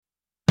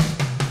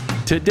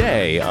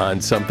Today on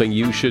Something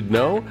You Should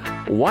Know,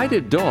 why do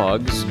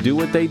dogs do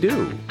what they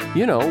do?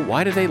 You know,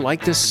 why do they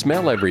like to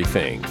smell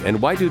everything? And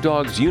why do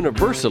dogs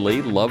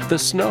universally love the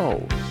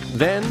snow?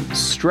 Then,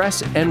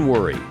 stress and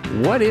worry.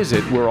 What is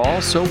it we're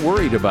all so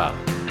worried about?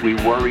 We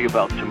worry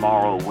about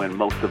tomorrow when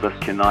most of us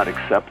cannot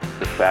accept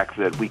the fact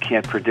that we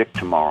can't predict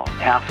tomorrow.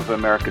 Half of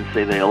Americans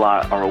say they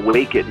are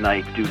awake at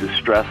night due to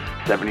stress.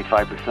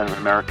 75% of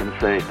Americans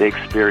say they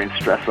experience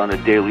stress on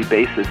a daily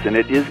basis, and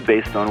it is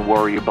based on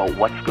worry about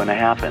what's going to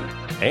happen.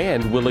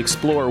 And we'll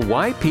explore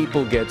why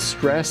people get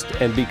stressed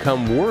and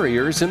become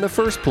worriers in the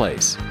first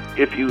place.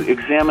 If you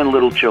examine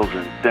little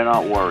children, they're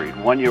not worried.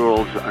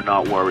 1-year-olds are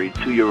not worried.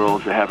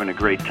 2-year-olds are having a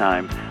great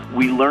time.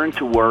 We learn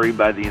to worry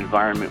by the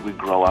environment we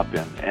grow up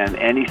in, and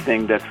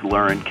anything that's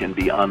learned can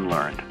be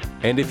unlearned.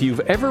 And if you've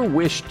ever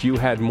wished you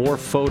had more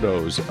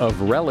photos of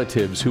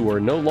relatives who are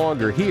no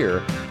longer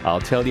here,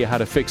 I'll tell you how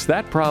to fix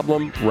that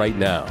problem right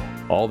now.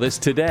 All this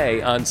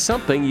today on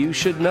Something You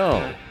Should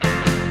Know.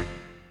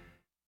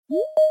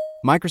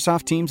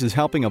 Microsoft Teams is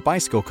helping a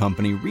bicycle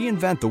company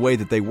reinvent the way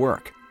that they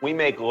work. We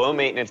make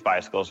low-maintenance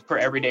bicycles for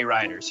everyday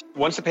riders.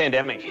 Once the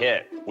pandemic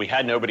hit, we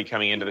had nobody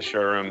coming into the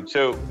showroom,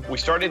 so we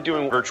started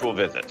doing virtual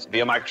visits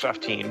via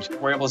Microsoft Teams.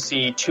 We're able to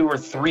see 2 or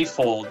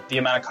 3-fold the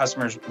amount of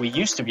customers we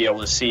used to be able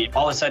to see.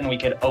 All of a sudden, we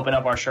could open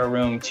up our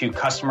showroom to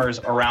customers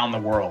around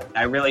the world.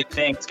 I really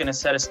think it's going to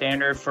set a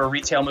standard for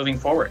retail moving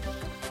forward.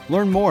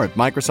 Learn more at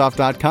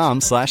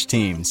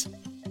Microsoft.com/Teams.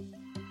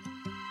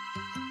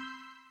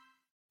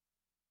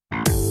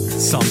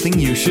 Something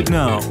you should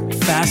know.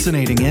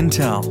 Fascinating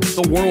intel,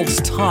 the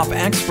world's top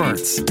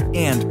experts,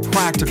 and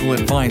practical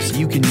advice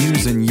you can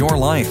use in your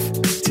life.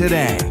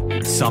 Today,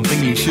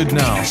 Something You Should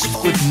Know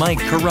with Mike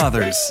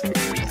Carruthers.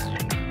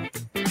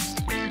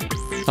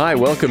 Hi,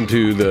 welcome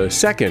to the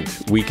second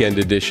weekend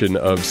edition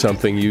of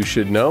Something You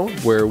Should Know,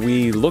 where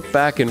we look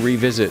back and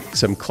revisit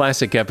some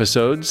classic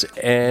episodes.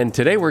 And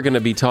today we're going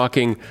to be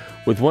talking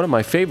with one of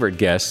my favorite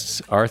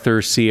guests,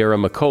 Arthur Sierra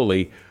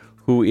McCauley,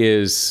 who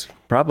is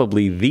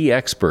probably the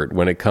expert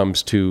when it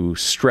comes to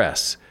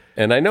stress.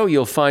 And I know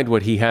you'll find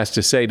what he has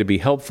to say to be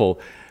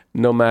helpful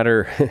no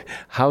matter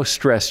how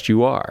stressed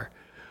you are.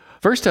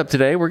 First up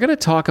today, we're going to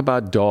talk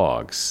about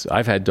dogs.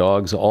 I've had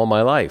dogs all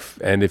my life.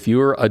 And if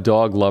you're a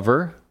dog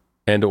lover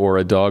and or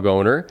a dog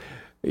owner,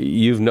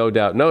 you've no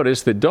doubt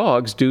noticed that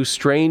dogs do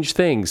strange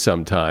things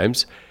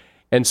sometimes.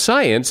 And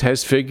science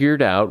has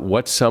figured out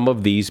what some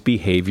of these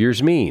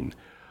behaviors mean.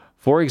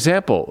 For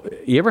example,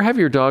 you ever have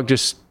your dog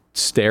just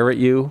stare at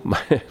you?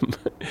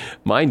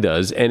 Mine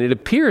does. And it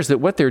appears that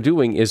what they're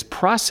doing is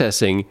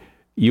processing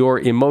your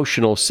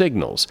emotional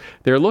signals.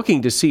 They're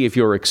looking to see if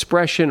your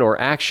expression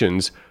or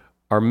actions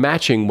are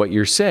matching what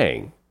you're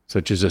saying,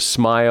 such as a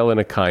smile and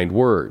a kind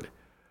word.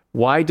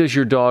 Why does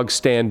your dog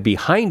stand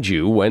behind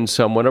you when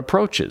someone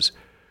approaches?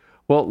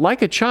 Well,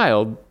 like a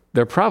child,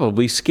 they're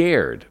probably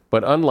scared.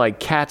 But unlike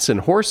cats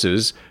and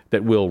horses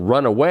that will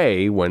run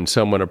away when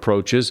someone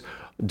approaches,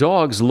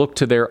 dogs look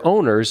to their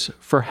owners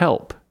for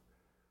help.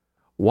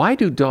 Why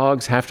do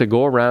dogs have to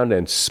go around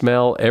and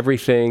smell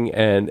everything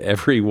and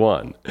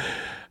everyone?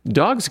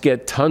 Dogs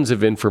get tons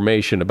of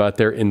information about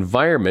their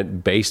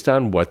environment based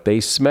on what they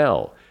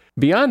smell.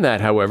 Beyond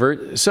that,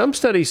 however, some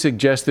studies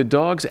suggest that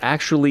dogs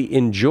actually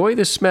enjoy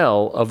the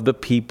smell of the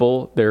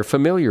people they're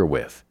familiar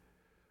with.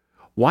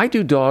 Why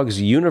do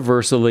dogs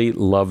universally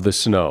love the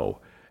snow?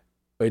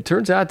 It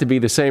turns out to be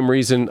the same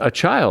reason a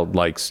child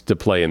likes to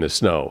play in the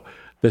snow.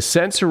 The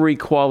sensory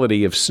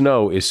quality of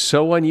snow is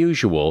so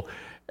unusual,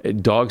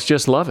 dogs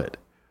just love it.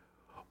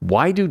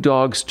 Why do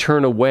dogs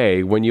turn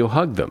away when you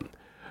hug them?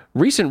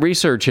 Recent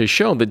research has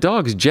shown that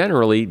dogs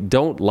generally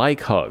don't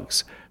like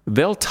hugs.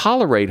 They'll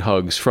tolerate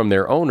hugs from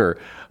their owner,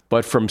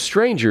 but from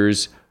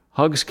strangers,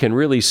 hugs can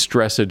really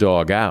stress a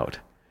dog out.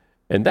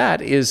 And that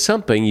is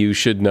something you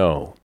should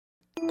know.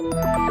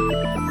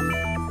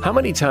 How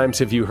many times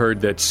have you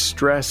heard that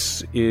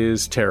stress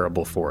is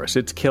terrible for us?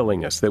 It's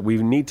killing us, that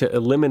we need to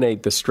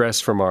eliminate the stress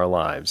from our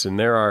lives. And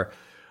there are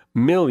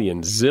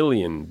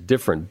zillion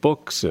different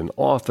books and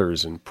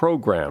authors and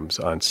programs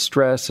on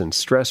stress and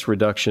stress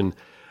reduction.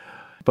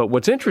 But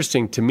what's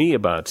interesting to me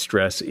about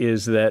stress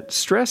is that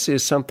stress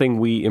is something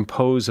we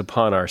impose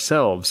upon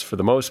ourselves for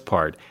the most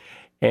part.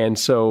 And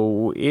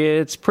so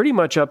it's pretty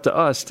much up to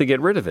us to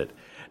get rid of it.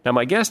 Now,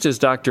 my guest is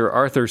Dr.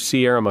 Arthur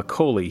Sierra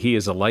McCauley. He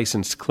is a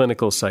licensed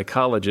clinical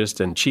psychologist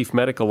and chief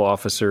medical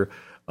officer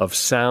of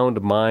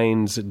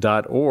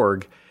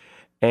soundminds.org.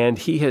 And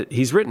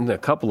he's written a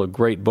couple of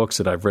great books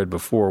that I've read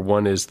before.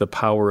 One is The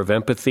Power of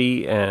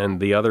Empathy, and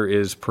the other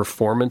is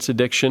Performance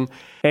Addiction.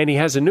 And he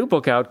has a new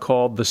book out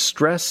called The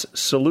Stress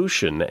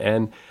Solution.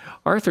 And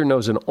Arthur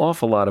knows an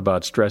awful lot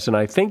about stress, and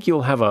I think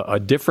you'll have a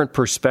different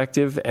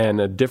perspective and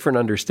a different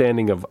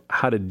understanding of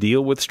how to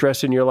deal with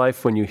stress in your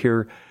life when you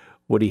hear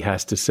what he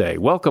has to say.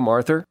 Welcome,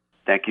 Arthur.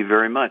 Thank you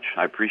very much.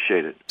 I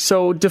appreciate it.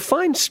 So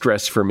define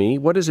stress for me.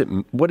 What is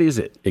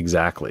it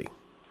exactly?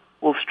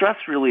 Well, stress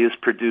really is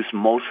produced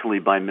mostly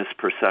by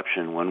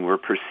misperception. When we're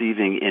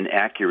perceiving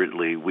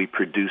inaccurately, we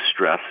produce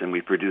stress, and we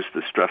produce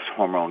the stress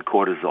hormone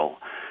cortisol.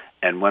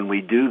 And when we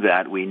do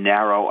that, we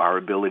narrow our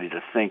ability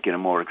to think in a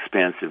more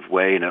expansive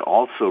way, and it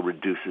also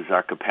reduces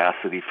our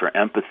capacity for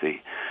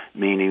empathy,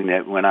 meaning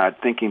that when our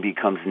thinking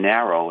becomes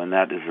narrow, and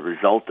that is a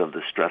result of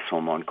the stress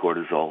hormone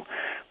cortisol,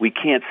 we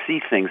can't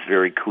see things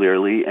very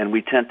clearly, and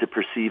we tend to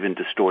perceive in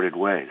distorted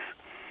ways.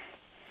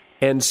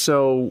 And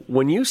so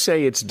when you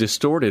say it's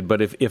distorted,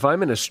 but if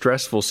I'm in a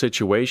stressful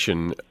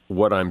situation,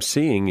 what I'm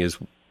seeing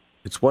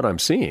it's what I'm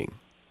seeing.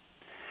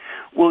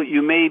 Well,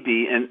 you may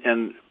be,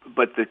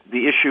 but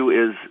the issue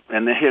is,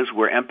 and here's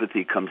where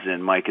empathy comes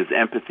in, Mike, is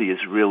empathy is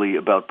really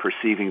about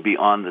perceiving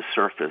beyond the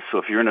surface. So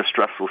if you're in a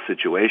stressful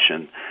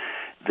situation,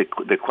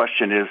 the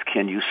question is,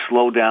 can you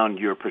slow down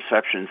your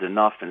perceptions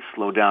enough and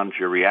slow down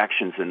your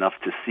reactions enough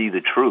to see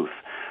the truth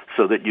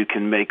so that you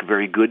can make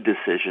very good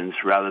decisions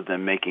rather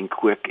than making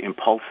quick,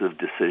 impulsive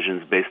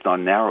decisions based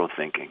on narrow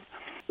thinking?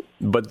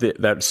 But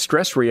that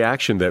stress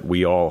reaction that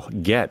we all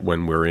get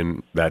when we're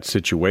in that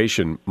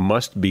situation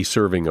must be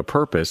serving a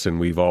purpose. And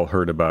we've all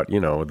heard about,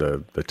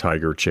 the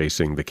tiger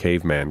chasing the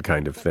caveman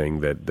kind of thing,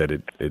 that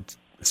it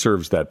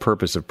serves that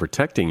purpose of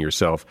protecting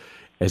yourself.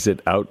 Has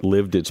it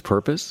outlived its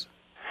purpose?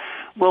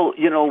 Well,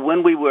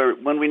 when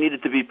we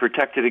needed to be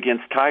protected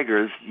against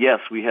tigers,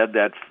 yes, we had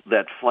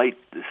that flight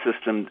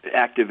system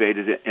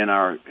activated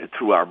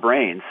through our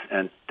brains,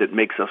 and that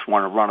makes us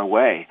want to run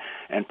away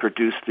and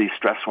produce these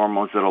stress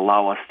hormones that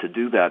allow us to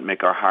do that,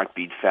 make our heart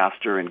beat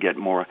faster and get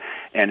more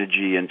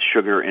energy and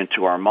sugar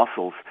into our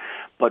muscles.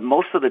 But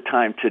most of the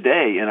time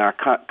today in our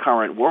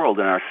current world,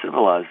 in our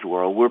civilized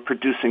world, we're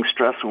producing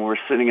stress when we're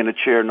sitting in a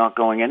chair not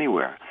going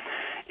anywhere.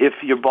 If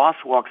your boss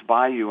walks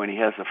by you and he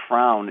has a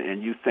frown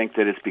and you think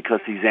that it's because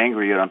he's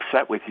angry and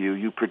upset with you,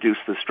 you produce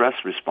the stress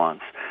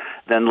response.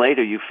 Then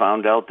later you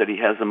found out that he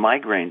has a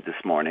migraine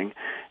this morning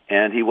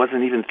and he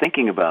wasn't even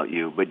thinking about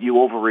you, but you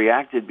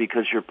overreacted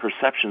because your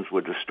perceptions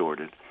were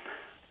distorted.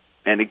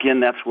 And again,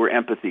 that's where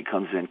empathy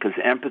comes in, because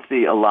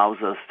empathy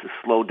allows us to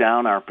slow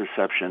down our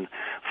perception,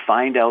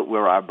 find out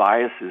where our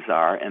biases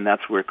are, and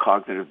that's where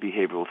cognitive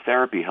behavioral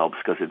therapy helps,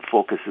 because it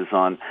focuses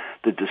on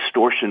the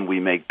distortion we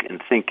make in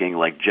thinking,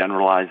 like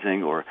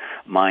generalizing or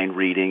mind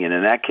reading. And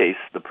in that case,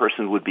 the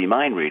person would be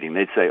mind reading.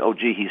 They'd say, oh,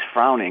 gee, he's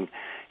frowning.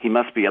 He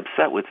must be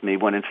upset with me,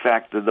 when in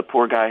fact the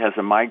poor guy has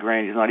a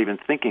migraine. He's not even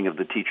thinking of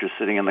the teacher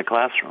sitting in the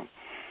classroom.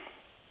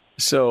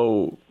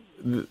 So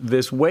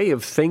this way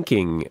of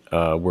thinking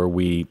where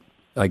we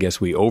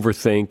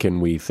overthink and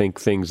we think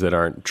things that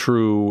aren't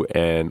true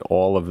and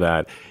all of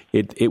that,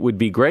 it would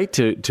be great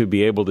to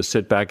be able to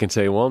sit back and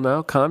say, well,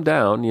 now calm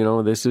down.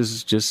 This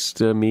is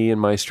just me in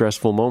my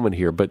stressful moment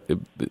here. But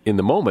in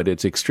the moment,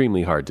 it's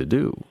extremely hard to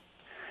do.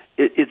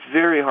 It's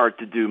very hard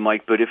to do,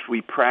 Mike, but if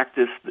we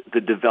practice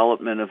the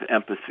development of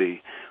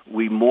empathy,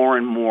 we more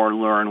and more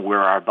learn where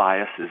our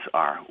biases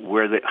are,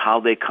 how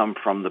they come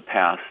from the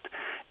past.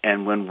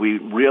 And when we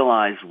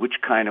realize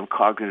which kind of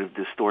cognitive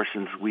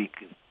distortions we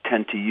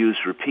tend to use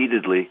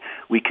repeatedly,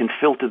 we can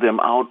filter them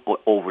out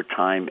over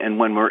time. And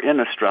when we're in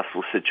a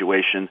stressful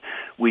situation,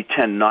 we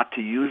tend not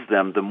to use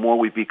them. The more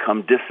we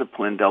become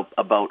disciplined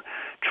about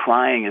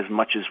trying as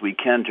much as we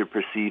can to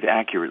perceive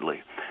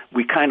accurately.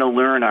 We kind of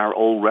learn our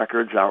old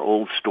records, our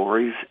old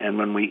stories, and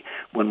when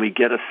we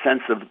get a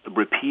sense of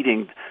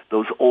repeating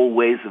those old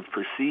ways of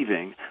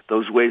perceiving,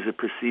 those ways of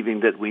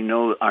perceiving that we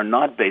know are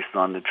not based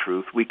on the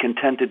truth, we can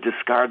tend to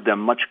discard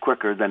them much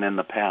quicker than in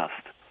the past.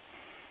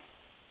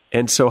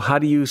 And so how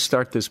do you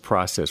start this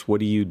process? What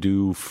do you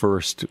do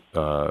first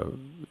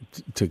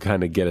to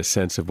kind of get a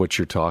sense of what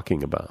you're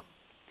talking about?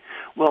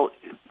 Well,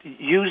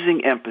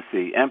 using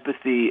empathy.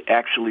 Empathy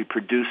actually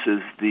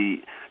produces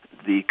the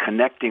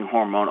connecting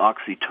hormone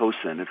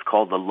oxytocin. It's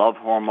called the love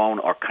hormone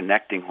or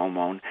connecting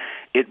hormone.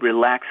 It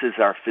relaxes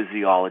our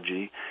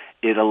physiology.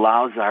 It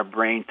allows our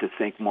brain to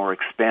think more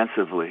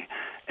expansively.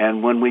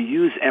 And when we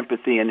use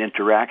empathy in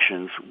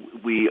interactions,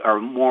 we are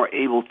more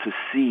able to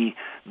see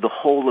the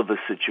whole of a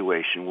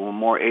situation. We're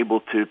more able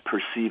to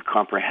perceive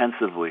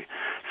comprehensively.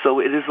 So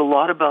it is a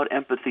lot about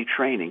empathy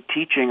training,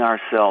 teaching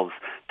ourselves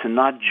to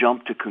not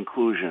jump to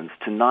conclusions,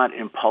 to not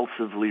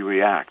impulsively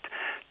react,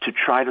 to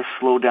try to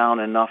slow down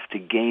enough to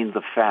gain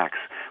the facts.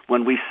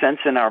 When we sense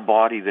in our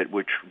body that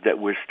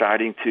we're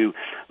starting to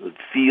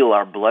feel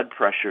our blood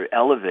pressure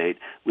elevate,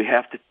 we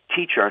have to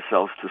teach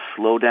ourselves to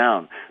slow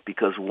down,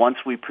 because once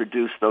we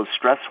produce those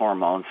stress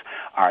hormones,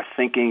 our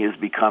thinking is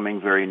becoming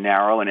very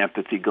narrow and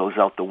empathy goes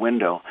out the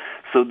window.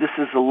 So this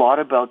is a lot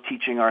about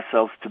teaching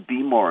ourselves to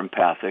be more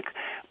empathic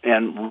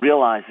and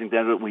realizing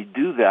that when we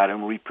do that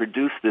and we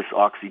produce this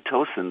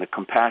oxytocin, the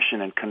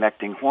compassion and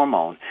connecting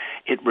hormone,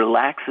 it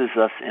relaxes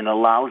us and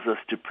allows us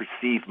to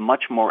perceive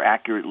much more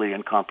accurately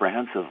and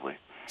comprehensively.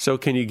 So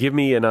can you give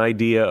me an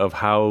idea of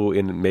how,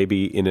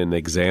 maybe in an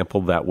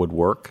example, that would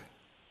work?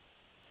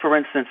 For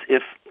instance,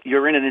 if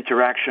you're in an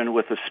interaction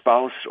with a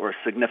spouse or a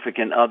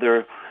significant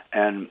other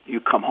and you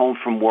come home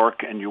from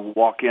work and you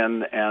walk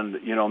in and,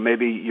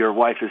 maybe your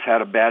wife has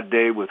had a bad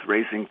day with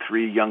raising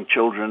 3 young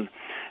children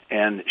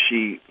and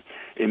she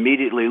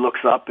immediately looks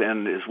up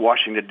and is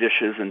washing the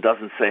dishes and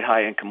doesn't say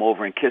hi and come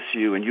over and kiss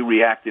you, and you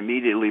react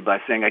immediately by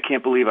saying, I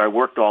can't believe I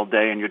worked all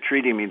day and you're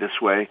treating me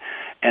this way,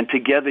 and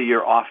together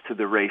you're off to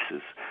the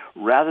races.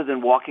 Rather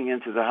than walking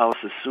into the house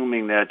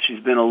assuming that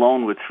she's been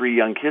alone with 3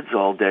 young kids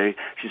all day,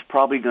 she's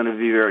probably going to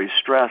be very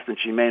stressed and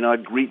she may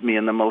not greet me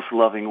in the most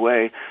loving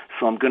way,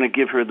 so I'm going to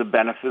give her the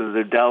benefit of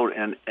the doubt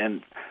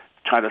and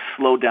try to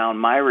slow down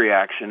my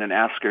reaction and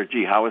ask her,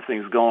 gee, how are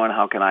things going?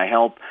 How can I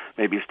help?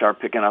 Maybe start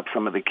picking up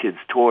some of the kids'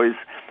 toys.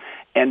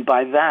 And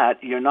by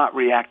that, you're not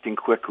reacting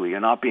quickly.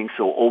 You're not being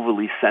so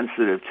overly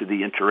sensitive to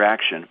the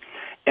interaction.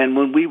 And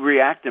when we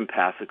react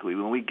empathically,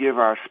 when we give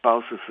our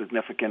spouse or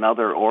significant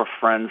other or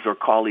friends or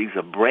colleagues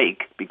a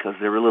break because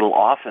they're a little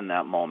off in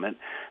that moment,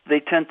 they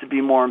tend to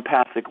be more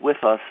empathic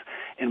with us,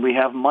 and we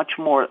have much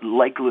more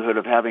likelihood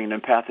of having an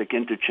empathic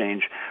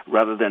interchange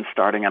rather than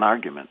starting an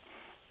argument.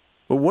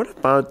 But what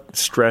about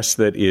stress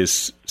that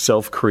is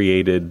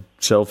self-created,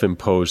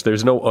 self-imposed?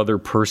 There's no other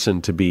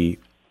person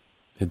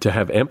to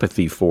have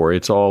empathy for.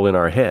 It's all in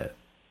our head.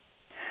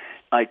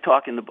 I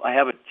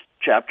have a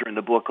chapter in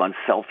the book on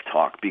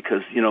self-talk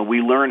because,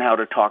 we learn how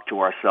to talk to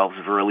ourselves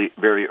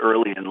very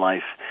early in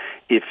life.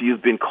 If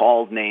you've been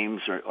called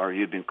names or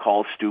you've been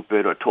called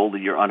stupid or told that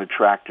you're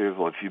unattractive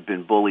or if you've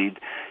been bullied,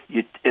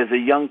 as a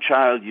young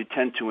child, you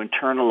tend to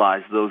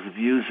internalize those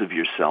views of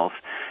yourself,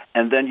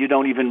 and then you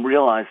don't even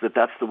realize that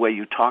that's the way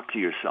you talk to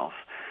yourself.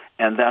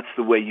 And that's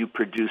the way you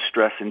produce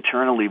stress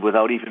internally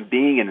without even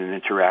being in an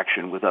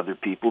interaction with other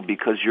people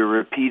because you're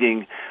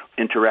repeating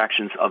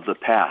interactions of the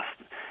past.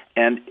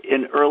 And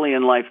early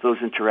in life, those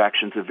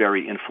interactions are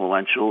very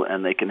influential,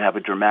 and they can have a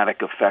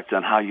dramatic effect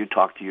on how you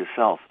talk to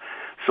yourself.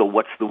 So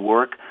what's the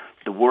work?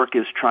 The work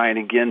is trying,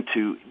 again,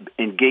 to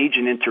engage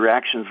in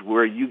interactions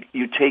where you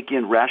take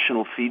in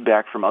rational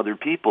feedback from other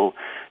people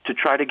to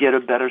try to get a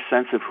better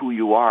sense of who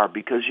you are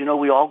because,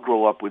 we all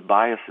grow up with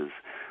biases.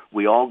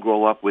 We all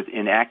grow up with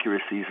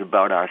inaccuracies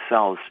about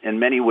ourselves. In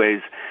many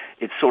ways,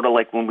 it's sort of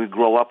like when we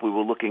grow up, we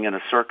were looking in a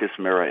circus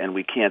mirror and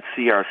we can't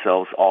see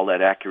ourselves all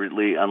that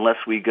accurately unless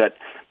we get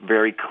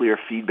very clear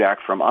feedback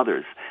from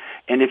others.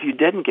 And if you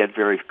didn't get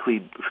very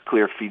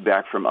clear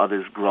feedback from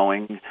others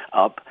growing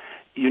up,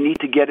 you need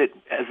to get it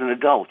as an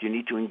adult. You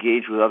need to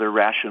engage with other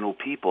rational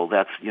people.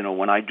 That's,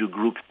 when I do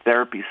group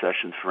therapy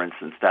sessions, for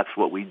instance, that's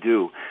what we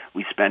do.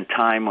 We spend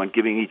time on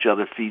giving each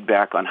other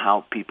feedback on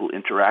how people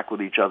interact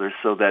with each other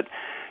so that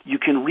you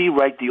can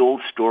rewrite the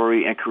old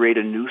story and create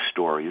a new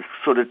story. It's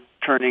sort of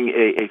turning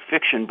a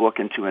fiction book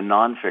into a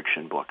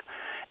nonfiction book.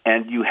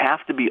 And you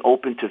have to be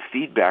open to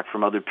feedback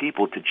from other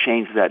people to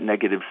change that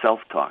negative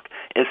self-talk,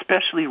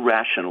 especially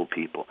rational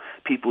people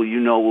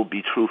will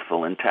be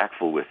truthful and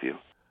tactful with you.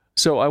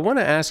 So I want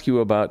to ask you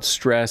about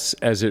stress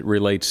as it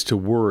relates to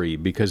worry,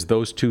 because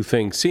those two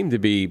things seem to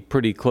be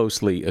pretty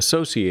closely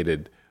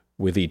associated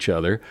with each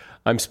other.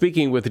 I'm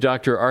speaking with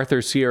Dr.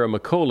 Arthur Sierra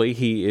McCauley.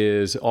 He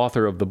is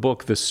author of the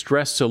book, The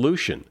Stress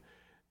Solution,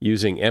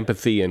 Using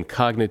Empathy and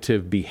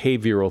Cognitive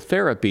Behavioral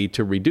Therapy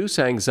to Reduce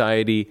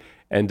Anxiety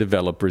and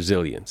Develop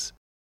Resilience.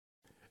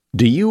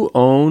 Do you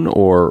own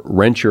or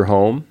rent your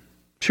home?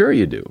 Sure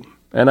you do.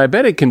 And I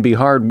bet it can be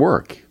hard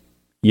work.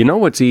 You know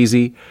what's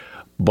easy?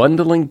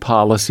 Bundling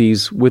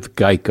policies with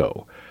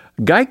Geico.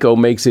 Geico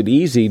makes it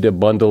easy to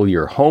bundle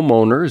your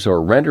homeowner's or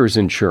renter's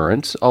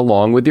insurance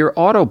along with your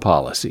auto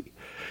policy.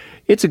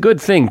 It's a good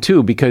thing,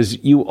 too,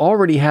 because you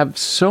already have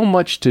so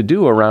much to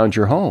do around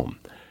your home.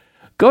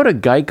 Go to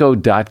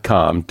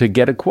geico.com to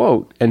get a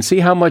quote and see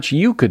how much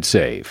you could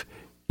save.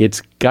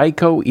 It's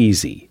Geico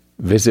Easy.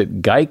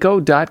 Visit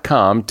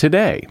geico.com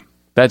today.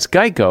 That's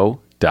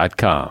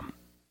geico.com.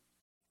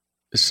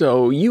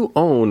 So you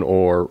own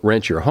or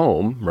rent your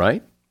home,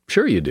 right?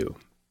 Sure you do.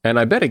 And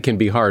I bet it can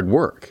be hard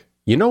work.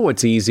 You know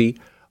what's easy?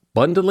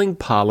 Bundling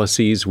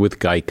policies with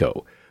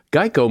Geico.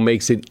 Geico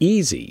makes it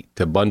easy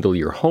to bundle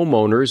your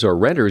homeowner's or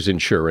renter's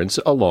insurance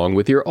along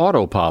with your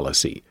auto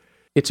policy.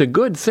 It's a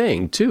good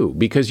thing, too,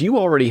 because you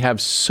already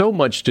have so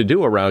much to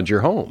do around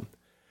your home.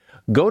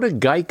 Go to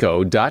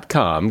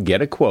geico.com,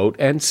 get a quote,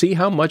 and see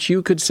how much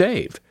you could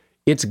save.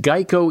 It's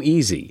Geico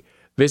Easy.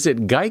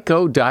 Visit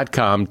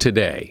geico.com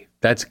today.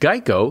 That's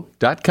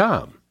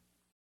geico.com.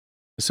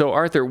 So,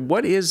 Arthur,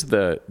 what is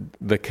the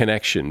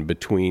connection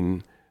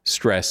between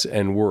stress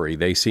and worry?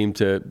 They seem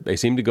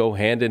to go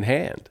hand in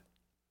hand.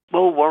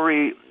 Well,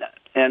 worry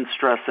and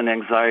stress and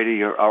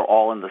anxiety are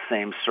all in the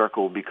same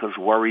circle because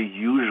worry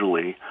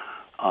usually,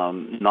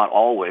 not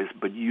always,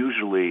 but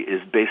usually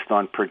is based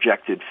on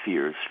projected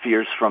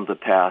fears from the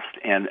past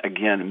and,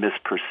 again,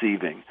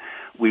 misperceiving.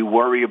 We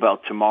worry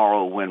about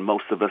tomorrow when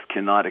most of us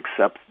cannot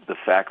accept the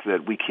fact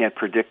that we can't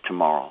predict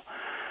tomorrow.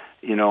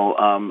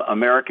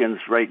 Americans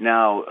right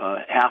now,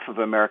 half of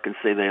Americans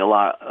say they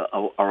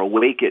are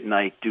awake at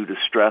night due to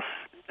stress,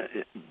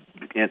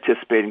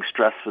 anticipating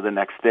stress for the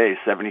next day.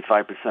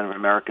 75% of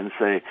Americans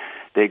say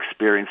they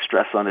experience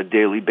stress on a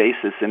daily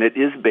basis, and it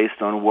is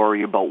based on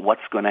worry about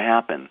what's going to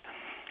happen.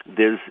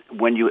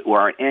 When you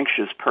are an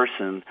anxious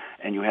person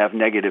and you have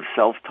negative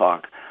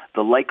self-talk,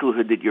 the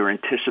likelihood that you're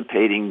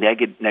anticipating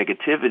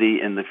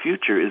negativity in the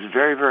future is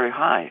very, very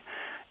high.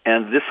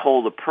 And this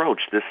whole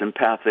approach, this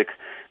empathic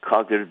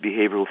cognitive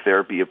behavioral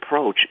therapy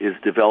approach,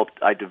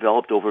 I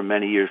developed over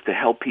many years to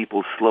help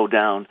people slow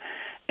down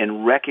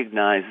and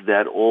recognize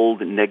that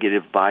old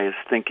negative bias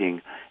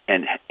thinking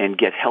and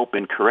get help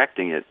in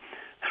correcting it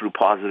through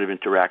positive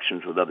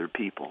interactions with other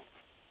people.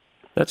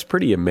 That's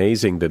pretty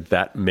amazing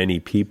that many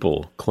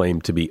people claim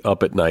to be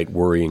up at night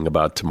worrying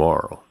about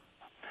tomorrow.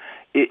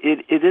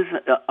 It is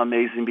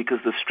amazing because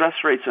the stress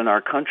rates in our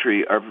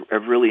country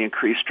have really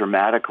increased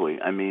dramatically.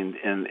 I mean,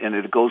 and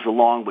it goes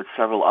along with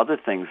several other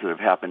things that have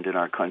happened in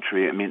our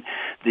country. I mean,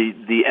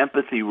 the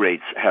empathy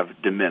rates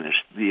have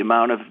diminished. The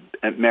amount of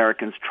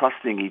Americans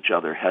trusting each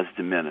other has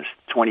diminished.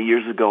 20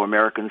 years ago,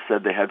 Americans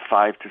said they had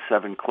 5 to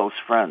 7 close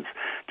friends.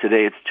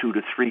 Today, it's 2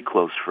 to 3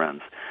 close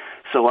friends.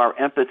 So our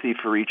empathy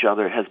for each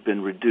other has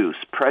been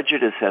reduced.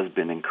 Prejudice has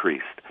been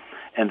increased.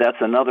 And that's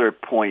another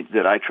point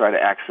that I try to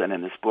accent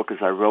in this book, as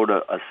I wrote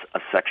a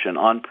section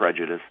on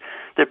prejudice,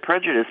 that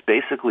prejudice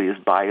basically is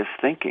biased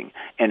thinking,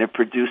 and it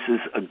produces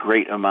a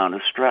great amount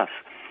of stress.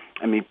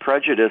 I mean,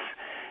 prejudice,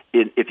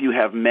 if you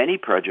have many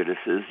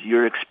prejudices,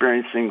 you're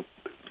experiencing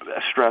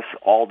stress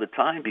all the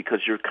time because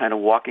you're kind of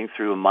walking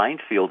through a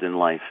minefield in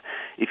life.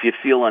 If you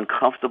feel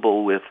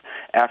uncomfortable with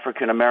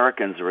African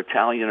Americans or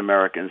Italian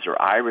Americans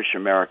or Irish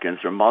Americans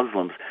or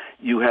Muslims,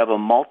 you have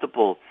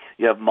multiple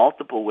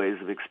ways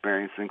of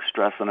experiencing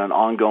stress on an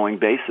ongoing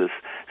basis.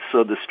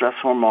 So the stress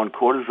hormone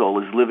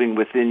cortisol is living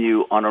within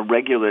you on a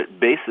regular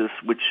basis,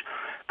 which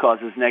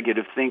causes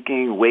negative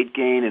thinking, weight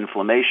gain,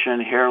 inflammation,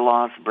 hair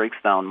loss, breaks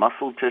down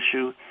muscle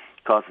tissue,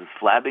 causes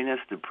flabbiness,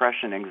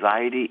 depression,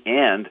 anxiety,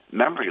 and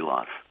memory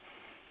loss.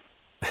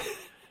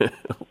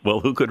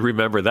 Well, who could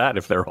remember that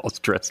if they're all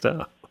stressed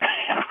out?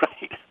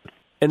 Right.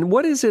 And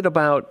what is it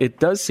about, it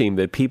does seem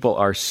that people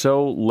are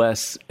so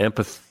less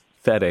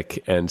empathetic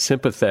and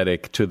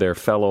sympathetic to their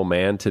fellow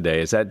man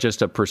today. Is that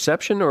just a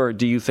perception, or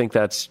do you think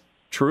that's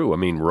true? I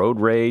mean, road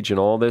rage and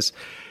all this,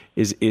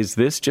 is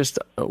this just,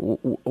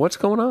 what's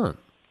going on?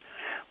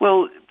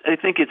 Well, I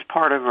think it's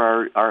part of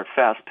our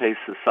fast-paced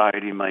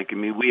society, Mike. I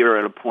mean, we are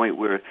at a point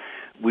where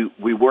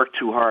we work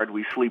too hard,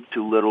 we sleep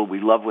too little,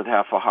 we love with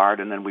half a heart,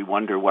 and then we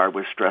wonder why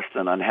we're stressed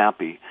and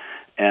unhappy.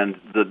 And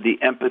the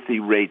empathy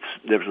rates,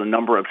 there's a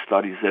number of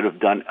studies that have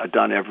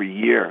done every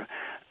year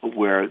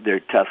where they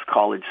test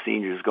college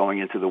seniors going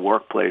into the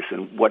workplace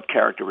and what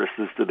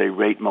characteristics do they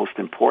rate most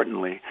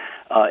importantly.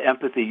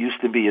 Empathy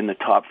used to be in the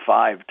top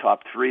 5,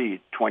 top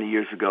 3 20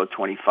 years ago,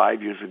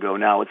 25 years ago.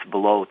 Now it's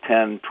below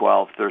 10,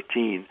 12,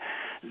 13.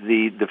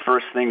 The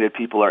first thing that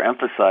people are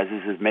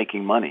emphasizing is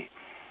making money.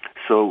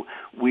 So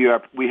we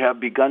have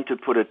begun to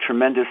put a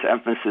tremendous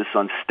emphasis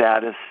on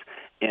status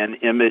and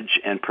image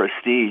and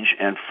prestige,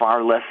 and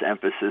far less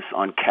emphasis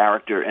on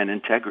character and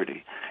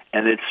integrity.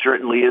 And it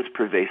certainly is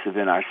pervasive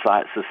in our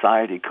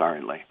society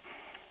currently.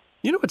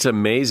 You know, it's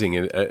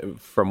amazing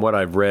from what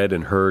I've read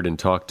and heard and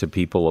talked to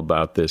people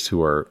about this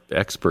who are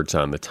experts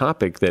on the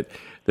topic, that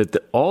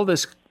all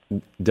this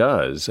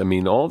does, I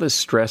mean, all this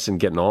stress and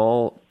getting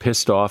all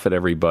pissed off at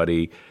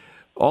everybody,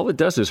 all it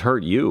does is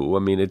hurt you. I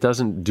mean, it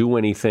doesn't do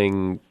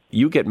anything.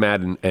 You get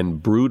mad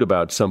and brood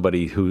about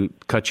somebody who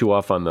cut you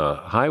off on the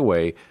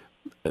highway.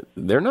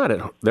 They're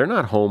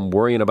not home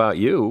worrying about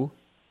you.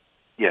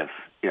 Yes.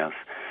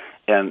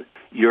 And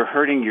you're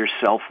hurting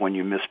yourself when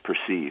you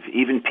misperceive.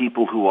 Even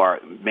people who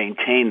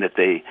maintain that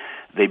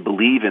they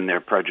believe in their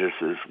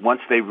prejudices,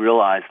 once they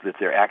realize that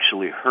they're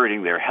actually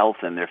hurting their health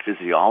and their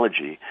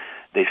physiology,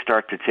 they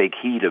start to take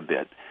heed a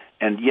bit.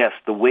 And yes,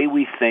 the way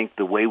we think,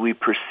 the way we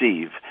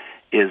perceive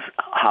is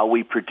how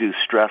we produce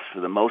stress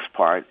for the most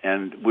part,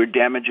 and we're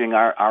damaging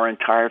our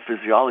entire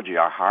physiology,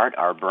 our heart,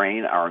 our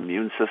brain, our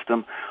immune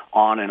system,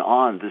 on and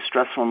on. The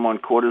stress hormone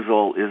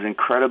cortisol is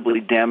incredibly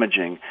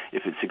damaging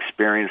if it's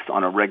experienced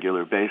on a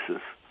regular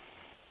basis.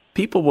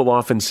 People will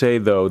often say,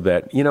 though,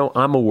 that,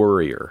 I'm a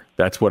worrier.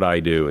 That's what I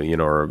do,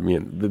 or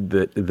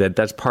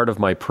that's part of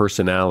my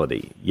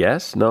personality.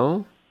 Yes?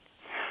 No?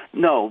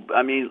 No,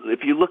 I mean,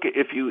 if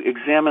you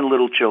examine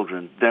little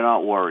children, they're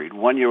not worried.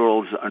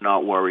 1-year-olds are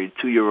not worried.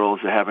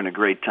 2-year-olds are having a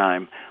great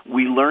time.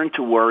 We learn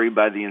to worry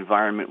by the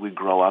environment we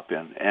grow up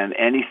in, and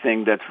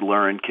anything that's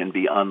learned can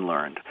be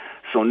unlearned.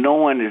 So no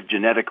one is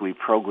genetically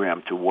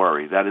programmed to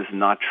worry. That is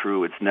not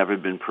true. It's never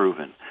been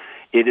proven.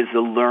 It is a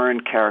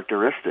learned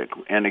characteristic.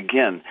 And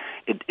again,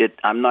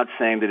 I'm not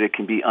saying that it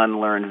can be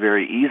unlearned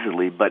very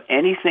easily, but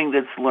anything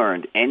that's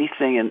learned,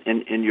 anything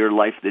in your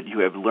life that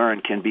you have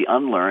learned can be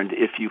unlearned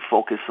if you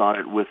focus on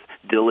it with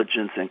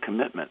diligence and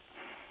commitment.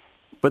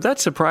 But that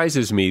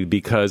surprises me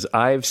because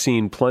I've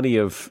seen plenty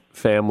of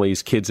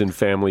kids in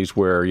families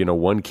where,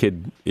 one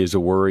kid is a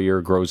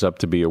worrier, grows up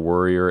to be a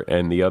worrier,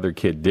 and the other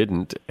kid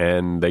didn't,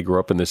 and they grew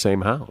up in the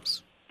same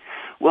house.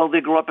 Well,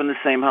 they grew up in the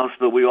same house,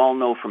 but we all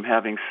know from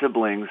having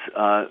siblings,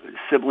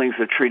 siblings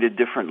are treated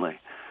differently.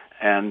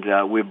 And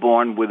we're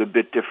born with a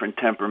bit different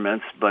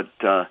temperaments, but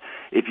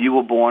if you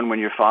were born when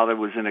your father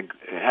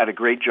had a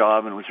great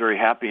job and was very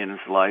happy in his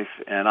life,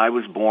 and I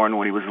was born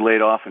when he was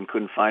laid off and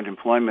couldn't find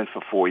employment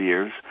for 4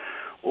 years,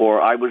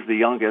 Or I was the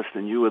youngest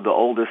and you were the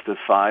oldest of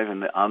five,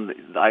 and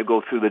I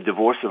go through the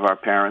divorce of our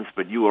parents,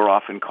 but you were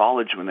off in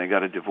college when they got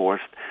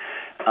divorced.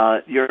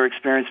 Your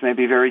experience may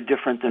be very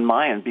different than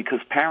mine because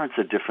parents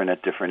are different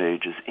at different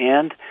ages,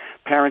 and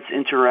parents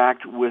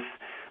interact with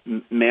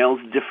males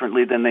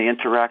differently than they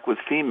interact with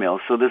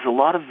females. So there's a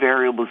lot of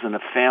variables in a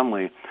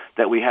family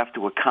that we have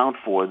to account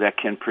for that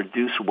can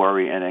produce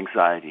worry and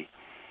anxiety.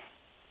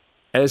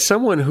 As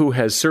someone who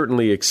has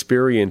certainly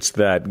experienced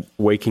that,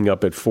 waking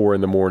up at 4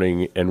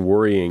 a.m. and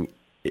worrying,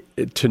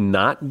 to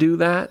not do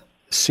that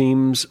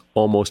seems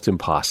almost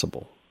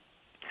impossible.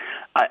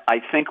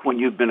 I think when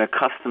you've been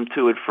accustomed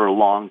to it for a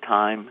long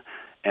time,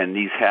 and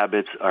these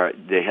habits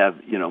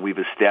we've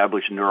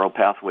established neural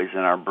pathways in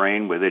our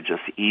brain where they're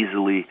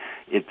easily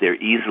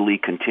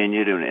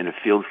continued, and it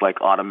feels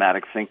like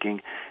automatic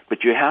thinking.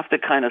 But you have to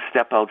kind of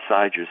step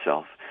outside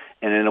yourself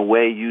and in a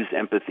way use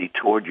empathy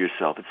toward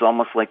yourself. It's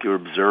almost like you're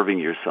observing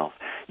yourself.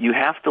 You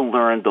have to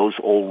learn those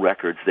old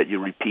records that you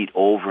repeat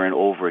over and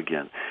over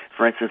again.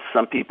 For instance,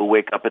 some people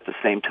wake up at the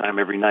same time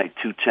every night,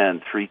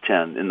 2:10,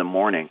 3:10 in the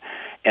morning,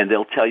 and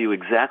they'll tell you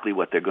exactly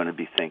what they're going to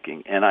be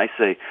thinking. And I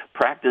say,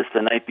 practice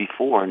the night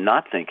before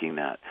not thinking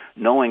that,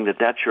 knowing that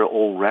that's your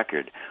old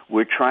record.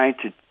 We're trying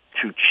to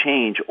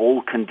change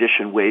old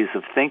conditioned ways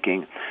of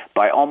thinking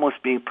by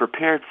almost being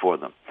prepared for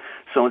them.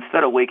 So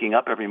instead of waking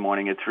up every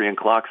morning at 3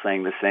 o'clock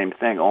saying the same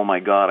thing, oh my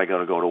God, I got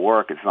to go to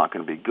work, it's not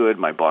going to be good,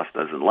 my boss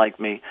doesn't like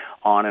me,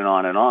 on and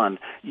on and on,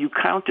 you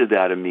counter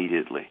that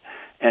immediately.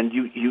 And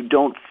you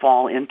don't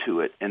fall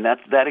into it. And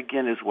that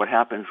again is what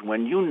happens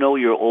when you know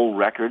your old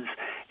records.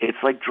 It's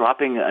like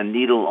dropping a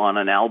needle on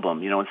an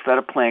album. Instead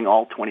of playing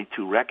all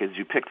 22 records,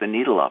 you pick the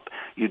needle up.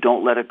 You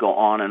don't let it go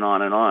on and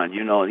on and on.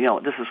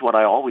 This is what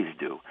I always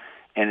do.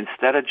 And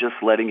instead of just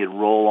letting it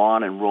roll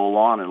on and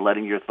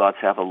letting your thoughts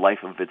have a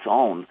life of its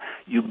own,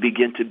 you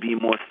begin to be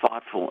more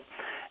thoughtful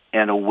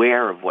and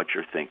aware of what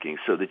you're thinking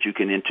so that you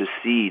can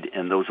intercede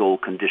in those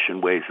old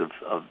conditioned ways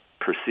of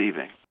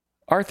perceiving.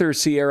 Arthur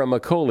Sierra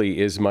Macaulay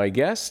is my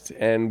guest,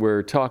 and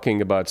we're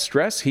talking about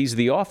stress. He's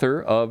the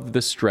author of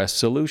The Stress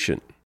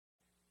Solution.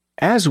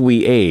 As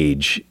we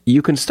age,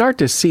 you can start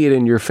to see it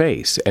in your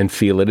face and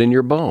feel it in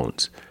your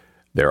bones.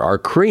 There are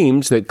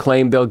creams that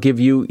claim they'll give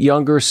you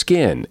younger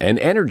skin and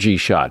energy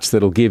shots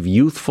that'll give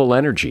youthful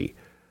energy.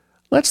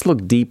 Let's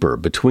look deeper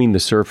between the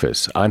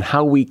surface on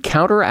how we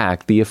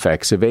counteract the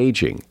effects of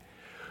aging.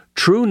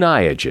 True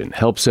Niagen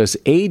helps us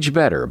age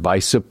better by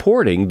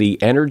supporting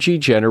the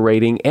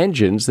energy-generating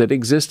engines that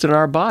exist in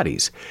our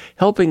bodies,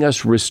 helping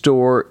us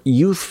restore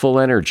youthful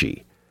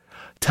energy.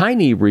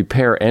 Tiny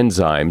repair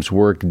enzymes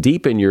work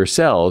deep in your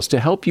cells to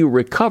help you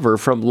recover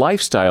from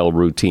lifestyle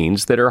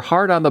routines that are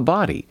hard on the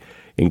body,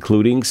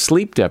 including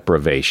sleep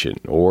deprivation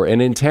or an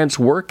intense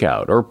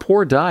workout or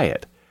poor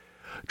diet.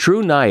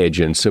 True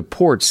Niagen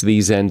supports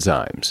these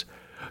enzymes.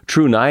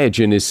 True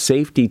Niagen is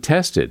safety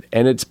tested,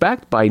 and it's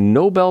backed by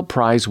Nobel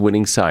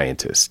Prize-winning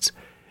scientists.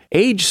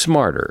 Age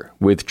smarter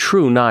with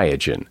True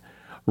Niagen.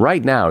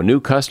 Right now,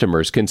 new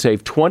customers can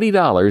save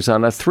 $20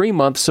 on a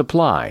 3-month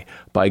supply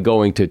by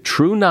going to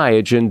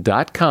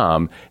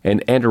TrueNiagen.com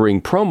and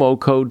entering promo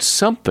code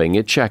SOMETHING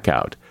at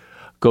checkout.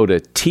 Go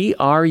to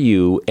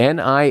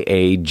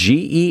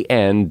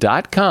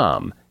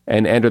TruNiagen.com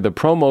and enter the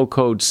promo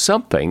code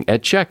SOMETHING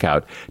at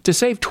checkout to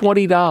save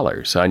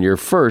 $20 on your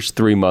first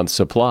 3-month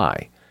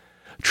supply.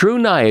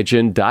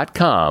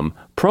 TrueNiagen.com,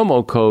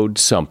 promo code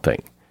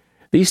SOMETHING.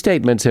 These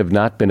statements have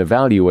not been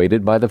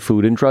evaluated by the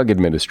Food and Drug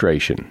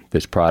Administration.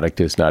 This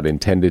product is not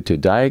intended to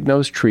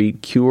diagnose,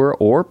 treat, cure,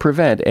 or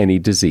prevent any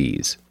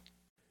disease.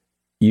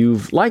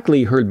 You've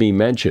likely heard me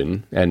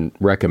mention and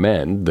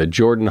recommend the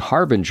Jordan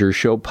Harbinger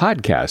Show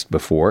podcast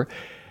before,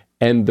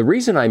 and the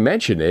reason I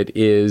mention it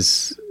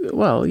is,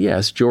 well,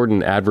 yes,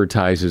 Jordan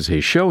advertises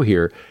his show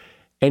here,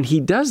 and he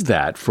does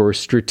that for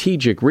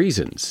strategic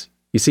reasons.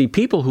 You see,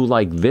 people who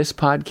like this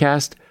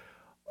podcast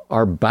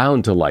are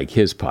bound to like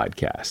his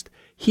podcast.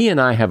 He and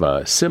I have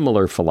a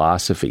similar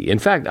philosophy. In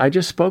fact, I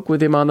just spoke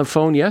with him on the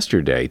phone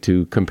yesterday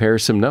to compare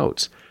some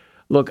notes.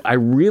 Look, I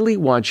really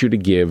want you to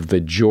give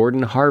the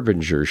Jordan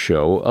Harbinger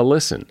Show a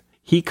listen.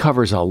 He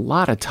covers a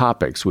lot of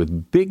topics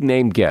with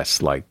big-name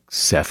guests like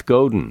Seth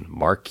Godin,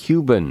 Mark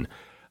Cuban,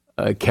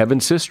 Kevin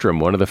Systrom,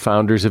 one of the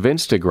founders of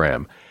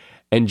Instagram.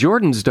 And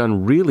Jordan's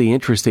done really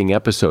interesting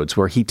episodes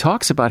where he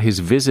talks about his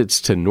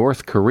visits to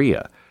North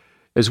Korea,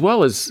 as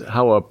well as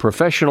how a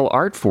professional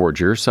art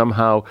forger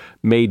somehow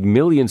made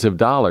millions of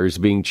dollars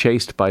being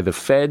chased by the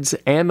feds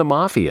and the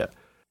mafia.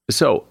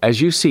 So,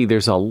 as you see,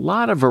 there's a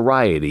lot of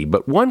variety,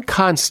 but one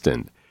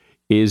constant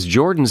is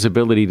Jordan's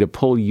ability to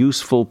pull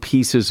useful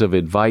pieces of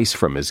advice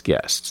from his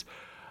guests.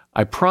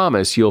 I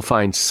promise you'll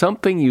find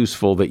something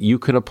useful that you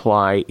can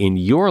apply in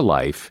your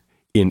life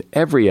in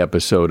every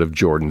episode of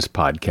Jordan's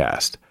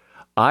podcast.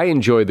 I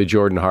enjoy the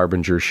Jordan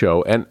Harbinger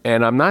Show, and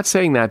I'm not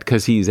saying that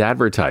because he's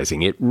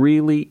advertising. It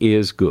really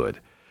is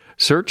good.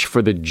 Search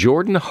for the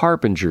Jordan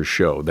Harbinger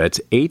Show. That's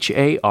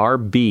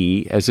Harb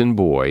as in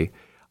boy,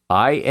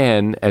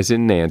 IN as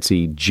in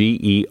Nancy,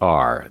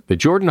 GER. The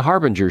Jordan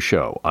Harbinger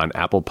Show on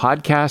Apple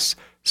Podcasts,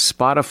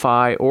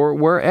 Spotify, or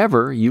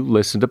wherever you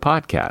listen to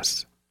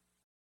podcasts.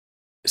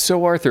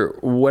 So, Arthur,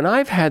 when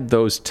I've had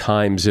those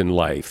times in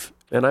life,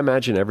 and I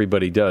imagine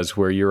everybody does,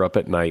 where you're up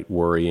at night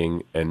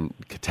worrying and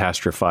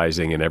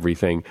catastrophizing and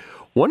everything,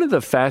 one of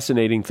the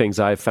fascinating things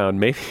I've found,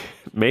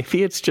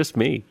 maybe it's just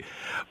me,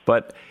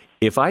 but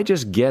if I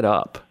just get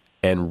up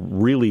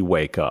and really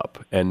wake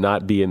up and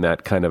not be in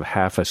that kind of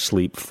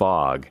half-asleep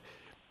fog,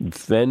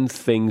 then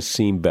things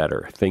seem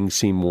better. Things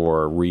seem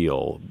more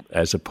real,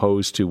 as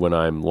opposed to when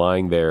I'm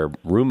lying there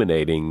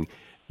ruminating,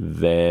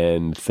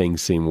 then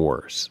things seem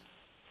worse.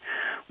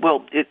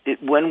 Well,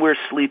 when we're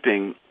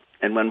sleeping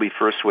and when we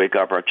first wake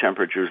up, our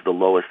temperature is the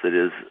lowest it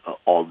is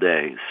all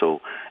day.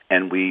 So,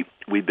 and we've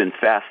been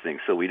fasting,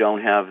 so we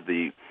don't have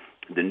the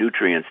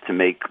nutrients to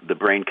make the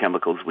brain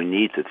chemicals we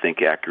need to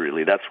think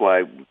accurately. That's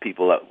why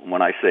people,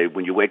 when I say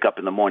when you wake up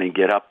in the morning,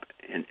 get up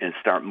and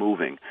start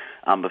moving.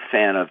 I'm a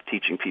fan of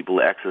teaching people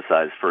to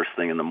exercise first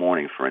thing in the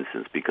morning, for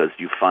instance, because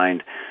you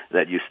find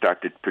that you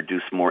start to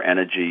produce more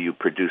energy, you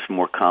produce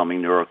more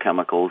calming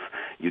neurochemicals,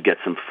 you get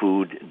some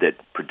food that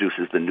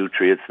produces the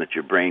nutrients that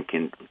your brain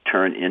can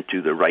turn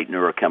into the right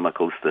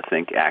neurochemicals to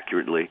think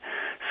accurately.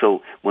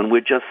 So when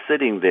we're just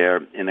sitting there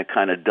in a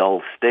kind of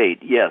dull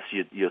state, yes,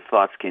 your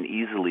thoughts can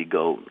easily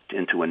go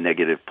into a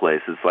negative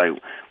place. It's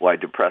why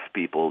depressed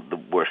people, the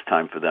worst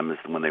time for them is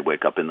when they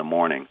wake up in the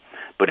morning.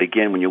 But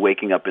again, when you're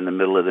waking up in the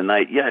middle of the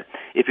night,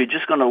 if you're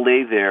just going to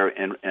lay there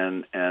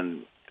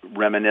and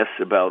reminisce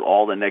about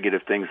all the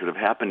negative things that have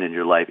happened in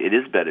your life, it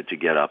is better to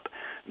get up,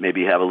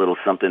 maybe have a little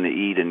something to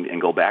eat and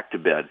go back to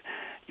bed.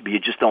 You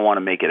just don't want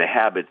to make it a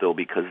habit, though,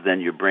 because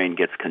then your brain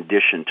gets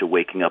conditioned to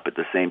waking up at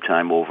the same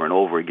time over and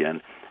over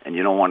again, and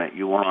you want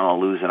to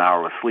lose an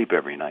hour of sleep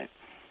every night.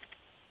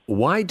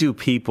 Why do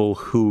people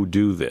who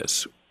do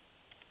this,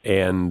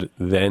 and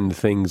then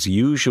things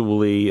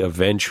usually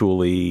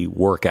eventually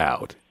work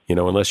out,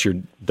 unless you're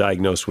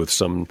diagnosed with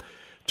some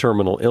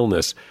terminal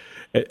illness?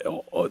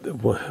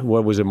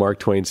 What was it Mark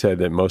Twain said,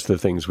 that most of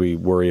the things we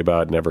worry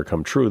about never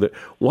come true?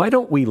 Why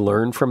don't we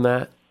learn from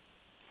that?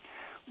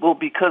 Well,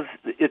 because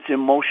it's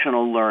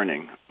emotional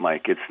learning,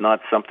 Mike. It's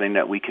not something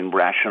that we can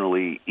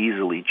rationally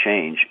easily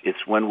change.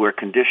 It's when we're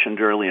conditioned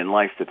early in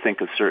life to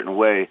think a certain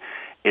way.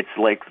 It's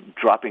like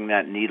dropping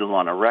that needle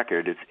on a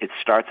record. It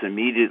starts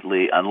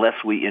immediately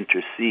unless we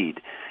intercede.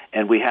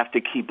 And we have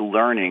to keep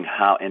learning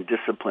how and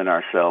discipline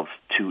ourselves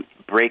to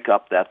break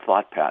up that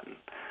thought pattern.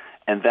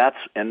 And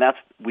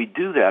we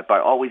do that by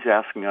always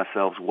asking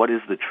ourselves, what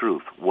is the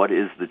truth? What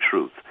is the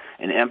truth?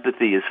 And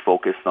empathy is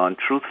focused on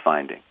truth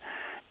finding.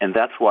 And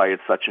that's why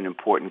it's such an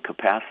important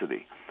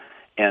capacity.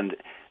 And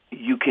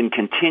you can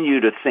continue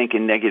to think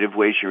in negative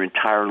ways your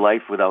entire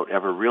life without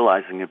ever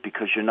realizing it,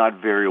 because you're not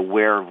very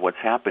aware of what's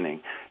happening.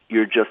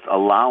 You're just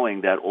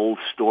allowing that old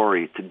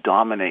story to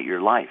dominate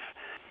your life.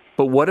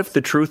 But what if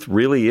the truth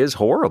really is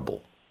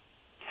horrible?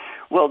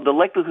 Well, the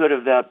likelihood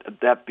of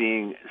that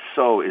being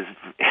so is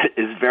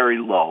very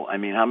low. I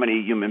mean, how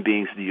many human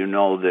beings do you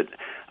know that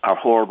are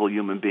horrible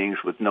human beings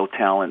with no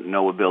talent,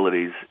 no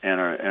abilities, and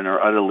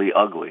are utterly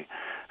ugly?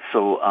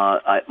 So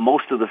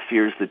most of the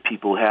fears that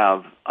people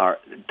have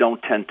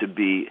don't tend to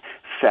be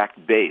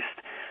fact-based.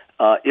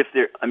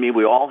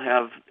 We all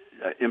have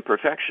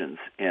imperfections,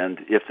 and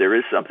if there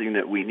is something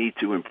that we need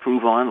to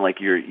improve on,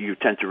 like you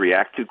tend to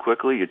react too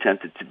quickly, you tend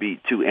to be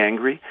too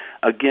angry,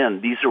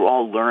 again, these are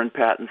all learned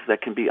patterns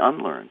that can be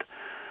unlearned.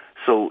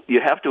 So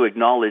you have to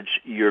acknowledge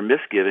your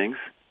misgivings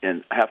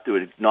and have to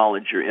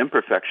acknowledge your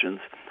imperfections,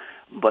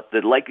 but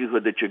the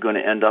likelihood that you're going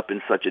to end up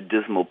in such a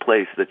dismal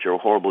place that you're a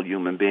horrible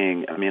human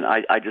being,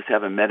 I just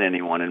haven't met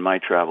anyone in my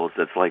travels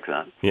that's like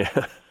that.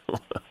 Yeah.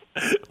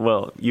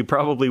 Well, you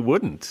probably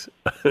wouldn't,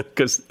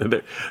 because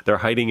they're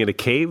hiding in a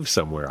cave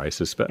somewhere, I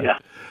suspect. Yeah.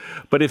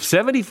 But if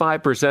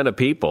 75% of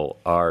people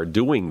are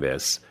doing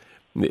this,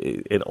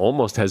 it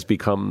almost has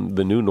become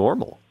the new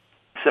normal.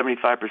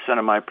 75%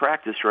 of my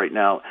practice right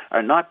now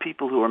are not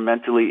people who are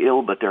mentally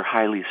ill, but they're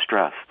highly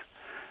stressed.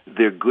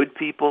 They're good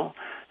people.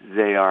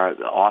 They are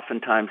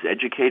oftentimes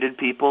educated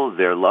people.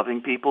 They're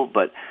loving people,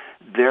 but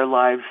their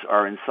lives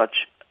are in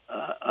such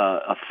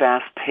a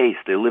fast pace.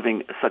 They're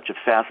living such a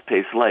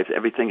fast-paced life.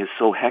 Everything is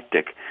so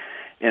hectic.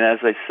 And as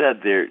I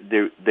said,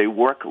 they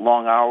work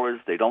long hours.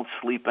 They don't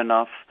sleep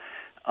enough.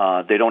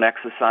 They don't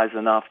exercise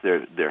enough.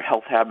 Their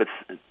health habits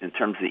in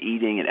terms of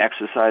eating and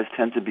exercise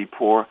tend to be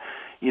poor.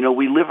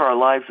 We live our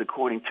lives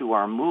according to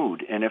our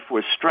mood, and if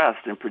we're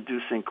stressed and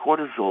producing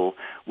cortisol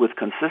with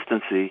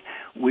consistency,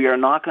 we are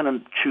not going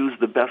to choose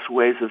the best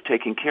ways of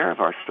taking care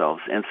of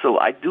ourselves. And so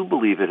I do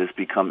believe it has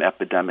become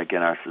epidemic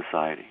in our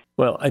society.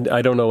 Well,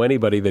 I don't know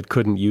anybody that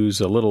couldn't use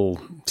a little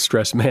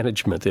stress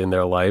management in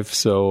their life,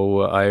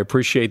 so I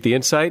appreciate the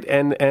insight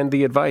and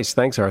the advice.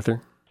 Thanks,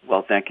 Arthur.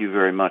 Well, thank you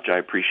very much. I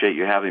appreciate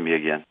you having me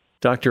again.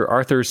 Dr.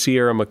 Arthur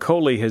Sierra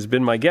McCauley has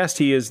been my guest.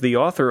 He is the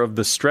author of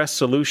The Stress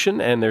Solution,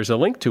 and there's a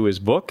link to his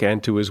book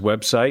and to his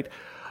website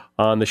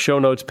on the show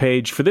notes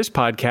page for this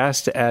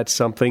podcast at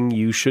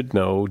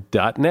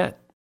somethingyoushouldknow.net.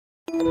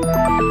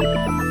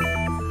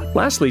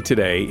 Lastly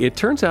today, it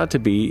turns out to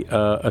be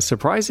a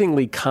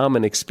surprisingly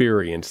common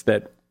experience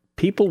that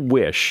people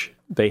wish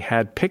they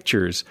had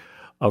pictures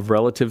of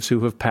relatives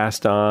who have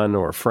passed on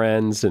or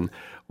friends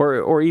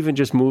or even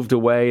just moved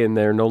away and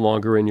they're no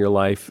longer in your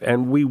life.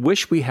 And we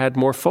wish we had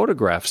more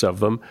photographs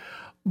of them,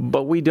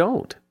 but we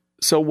don't.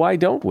 So why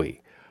don't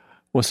we?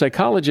 Well,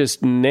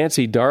 psychologist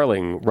Nancy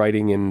Darling,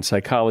 writing in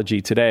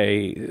Psychology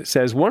Today,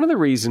 says one of the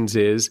reasons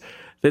is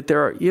that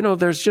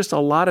there's just a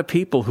lot of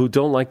people who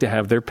don't like to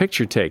have their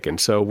picture taken.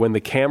 So when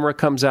the camera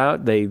comes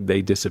out, they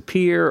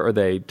disappear or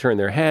they turn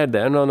their head.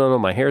 No,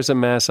 my hair's a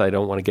mess. I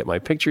don't want to get my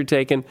picture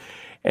taken.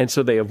 And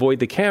so they avoid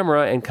the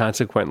camera, and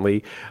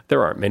consequently,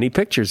 there aren't many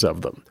pictures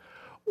of them.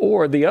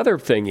 Or the other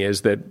thing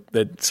is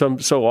that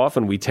so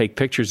often we take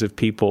pictures of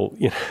people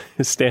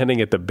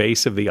standing at the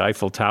base of the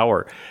Eiffel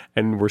Tower,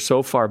 and we're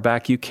so far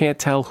back you can't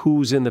tell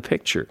who's in the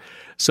picture.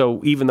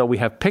 So even though we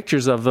have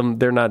pictures of them,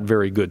 they're not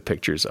very good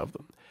pictures of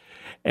them.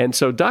 And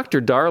so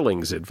Dr.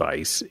 Darling's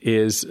advice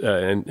is,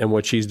 and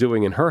what she's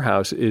doing in her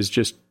house, is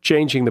just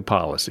changing the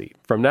policy.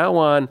 From now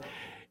on,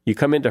 you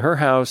come into her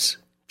house,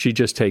 she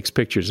just takes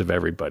pictures of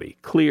everybody.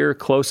 Clear,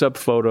 close-up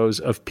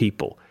photos of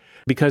people.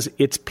 Because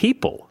it's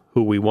people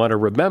who we want to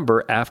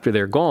remember after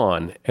they're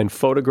gone, and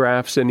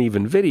photographs and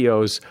even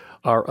videos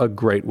are a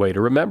great way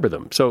to remember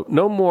them. So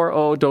no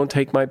more, don't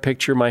take my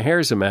picture, my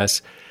hair's a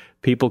mess.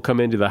 People come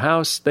into the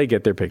house, they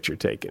get their picture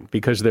taken.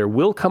 Because there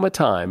will come a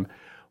time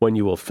when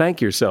you will thank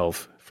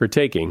yourself for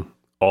taking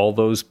all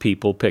those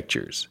people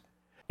pictures.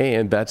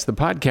 And that's the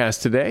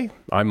podcast today.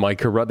 I'm Mike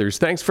Carruthers.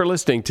 Thanks for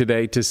listening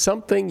today to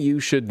Something You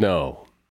Should Know.